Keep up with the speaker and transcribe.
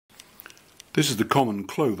This is the common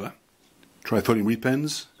clover, Trifolium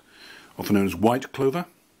repens, often known as white clover.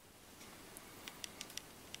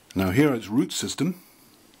 Now here are its root system,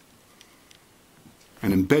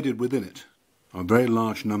 and embedded within it are very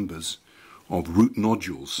large numbers of root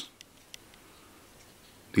nodules.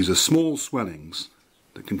 These are small swellings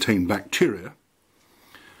that contain bacteria,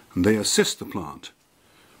 and they assist the plant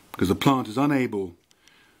because the plant is unable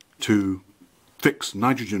to fix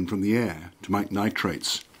nitrogen from the air to make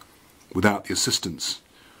nitrates without the assistance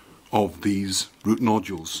of these root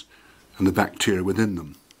nodules and the bacteria within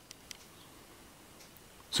them.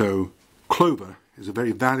 So clover is a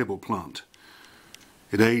very valuable plant.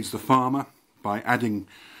 It aids the farmer by adding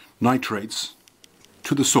nitrates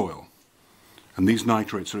to the soil, and these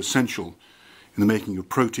nitrates are essential in the making of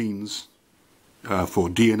proteins, for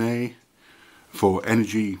DNA, for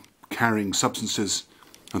energy carrying substances,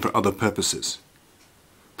 and for other purposes.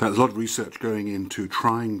 There's a lot of research going into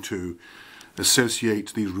trying to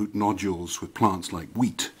associate these root nodules with plants like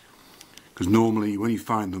wheat, because normally when you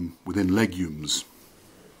find them within legumes,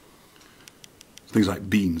 things like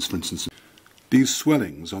beans for instance. These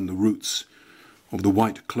swellings on the roots of the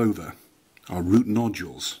white clover are root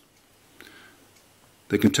nodules.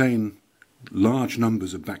 They contain large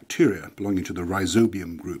numbers of bacteria belonging to the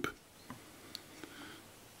Rhizobium group.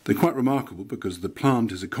 They're quite remarkable because the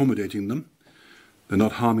plant is accommodating them. They're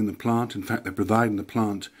not harming the plant. In fact, they're providing the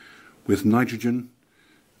plant with nitrogen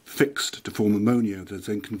fixed to form ammonia that is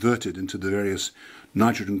then converted into the various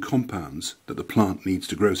nitrogen compounds that the plant needs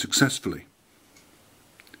to grow successfully.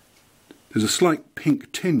 There's a slight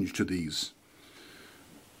pink tinge to these.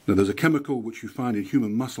 Now, there's a chemical which you find in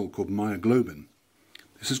human muscle called Myoglobin.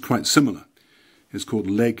 This is quite similar. It's called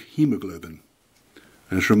Leghaemoglobin.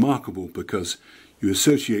 And it's remarkable because you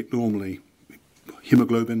associate normally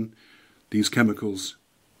hemoglobin, these chemicals,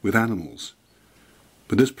 with animals.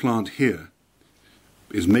 But this plant here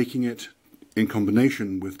is making it in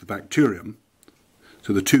combination with the bacterium,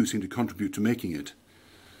 so the two seem to contribute to making it.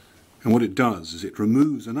 And what it does is it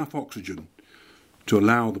removes enough oxygen to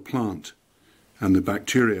allow the plant and the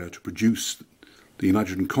bacteria to produce the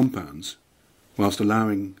nitrogen compounds, whilst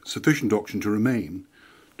allowing sufficient oxygen to remain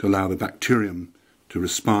to allow the bacterium to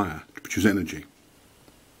respire, to produce energy.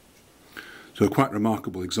 So a quite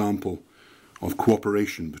remarkable example of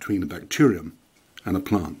cooperation between the bacterium and a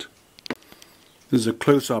plant. This is a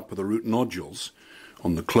close-up of the root nodules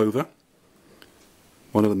on the clover.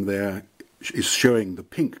 One of them there is showing the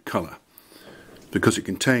pink colour because it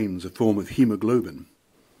contains a form of hemoglobin.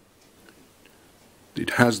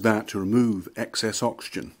 It has that to remove excess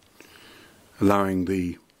oxygen, allowing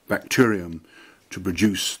the bacterium to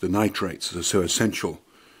produce the nitrates that are so essential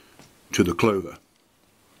to the clover.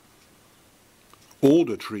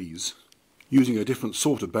 Alder trees, using a different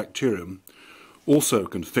sort of bacterium, also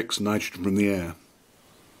can fix nitrogen from the air.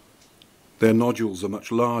 Their nodules are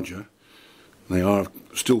much larger. They are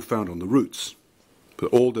still found on the roots,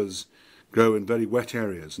 but alders grow in very wet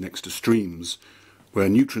areas next to streams where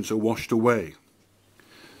nutrients are washed away.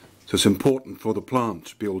 So it's important for the plant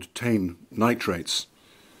to be able to obtain nitrates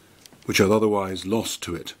which are otherwise lost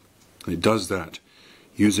to it. And it does that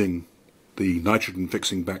using the nitrogen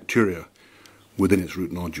fixing bacteria within its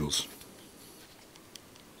root nodules.